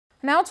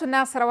Now to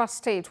Nasarawa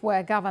State,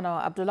 where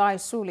Governor Abdullahi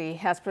Sule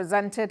has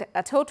presented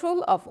a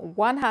total of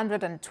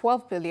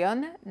 112.9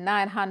 billion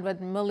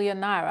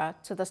naira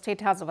to the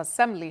State House of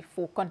Assembly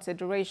for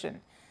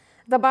consideration.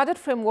 The budget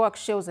framework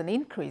shows an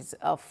increase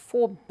of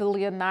 4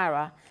 billion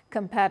naira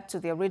compared to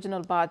the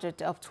original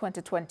budget of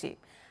 2020.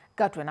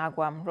 Godwin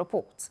Agwam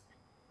reports.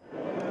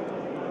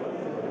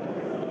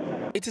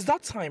 It is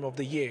that time of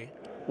the year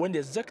when the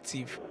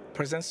executive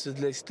presents to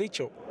the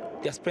legislature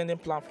their spending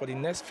plan for the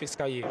next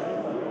fiscal year.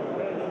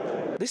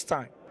 This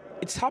time,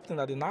 it's happening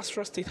at the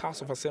Nasarawa State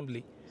House of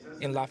Assembly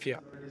in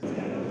Lafia.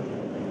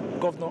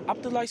 Governor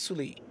Abdullahi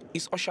Sule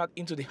is ushered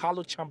into the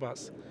hallowed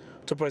chambers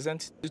to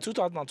present the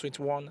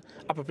 2021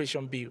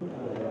 appropriation bill.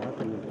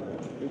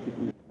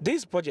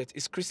 This budget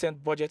is Christian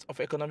budget of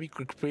economic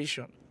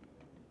recuperation.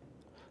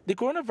 The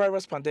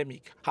coronavirus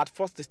pandemic had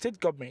forced the state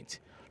government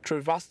to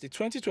reverse the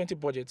 2020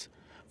 budget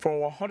from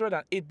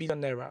 108 billion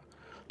naira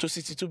to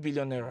 62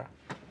 billion naira.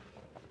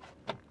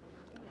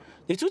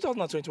 The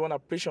 2021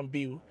 appropriation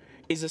bill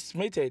is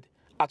estimated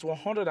at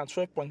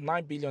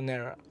 112.9 billion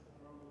naira.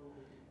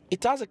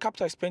 It has a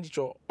capital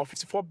expenditure of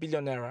 54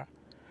 billion naira,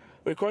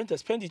 recurrent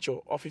expenditure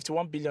of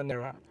 51 billion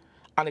naira,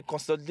 and a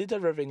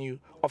consolidated revenue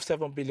of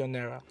 7 billion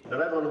naira. The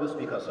Right Honourable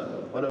Speaker, sir,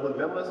 honourable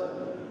members,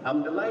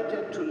 I'm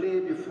delighted to lay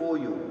before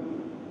you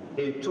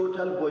a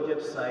total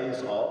budget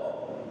size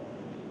of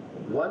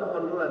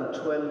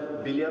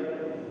 112 billion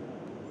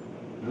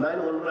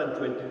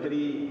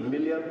 923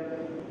 million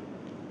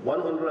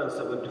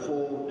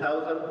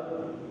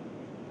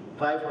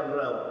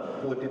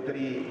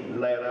 174,543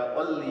 naira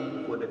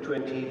only for the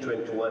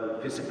 2021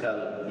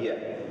 fiscal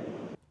year.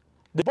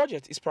 The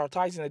budget is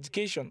prioritizing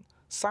education,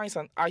 science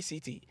and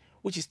ICT,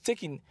 which is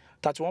taking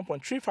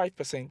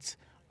 31.35%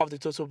 of the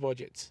total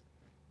budget.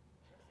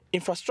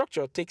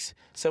 Infrastructure takes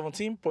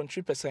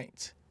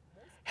 17.3%.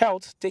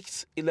 Health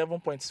takes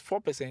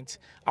 11.4%,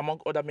 among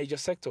other major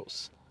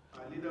sectors.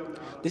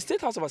 The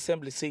State House of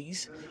Assembly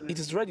says it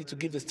is ready to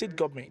give the state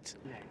government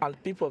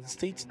and people of the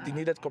state the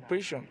needed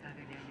cooperation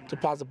to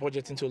pass the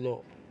budget into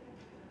law.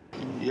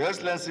 Your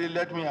Excellency,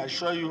 let me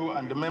assure you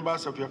and the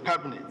members of your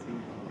cabinet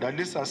that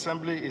this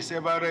assembly is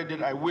ever ready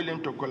and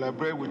willing to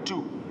collaborate with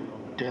you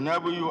to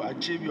enable you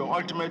achieve your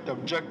ultimate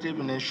objective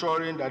in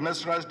ensuring that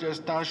Nasarawa State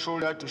stands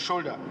shoulder to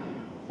shoulder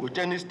with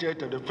any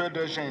state of the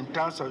Federation in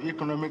terms of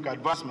economic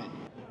advancement.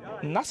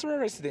 Nasarawa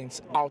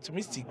residents are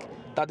optimistic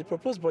that the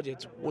proposed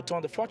budget will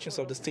turn the fortunes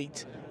of the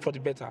state for the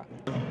better.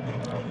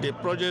 The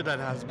project that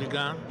has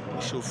begun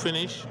should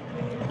finish,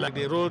 like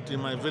the road in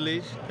my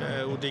village,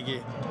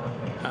 Udege,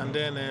 and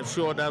then a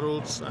few other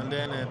roads, and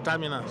then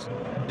terminals.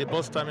 The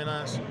bus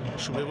terminals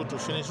should be able to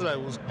finish so that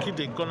it will keep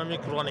the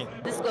economic running.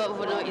 This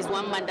governor is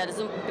one man that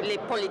doesn't play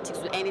politics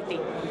with anything.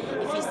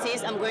 If he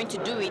says I'm going to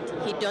do it,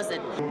 he does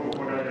it.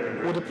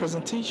 With the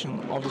presentation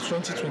of the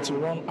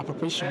 2021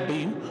 appropriation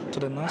bill to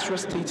the Nasarawa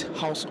State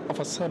House of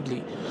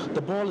Assembly,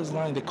 the ball is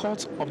now in the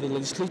court of the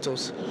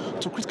legislators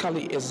to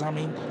critically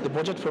examine the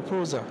budget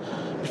proposal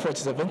before it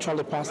is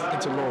eventually passed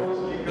into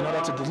law in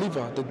order to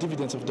deliver the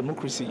dividends of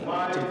democracy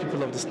to the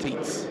people of the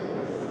state.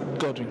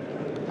 Godwin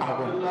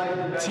Agwam,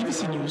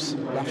 TVC News,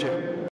 Lafia.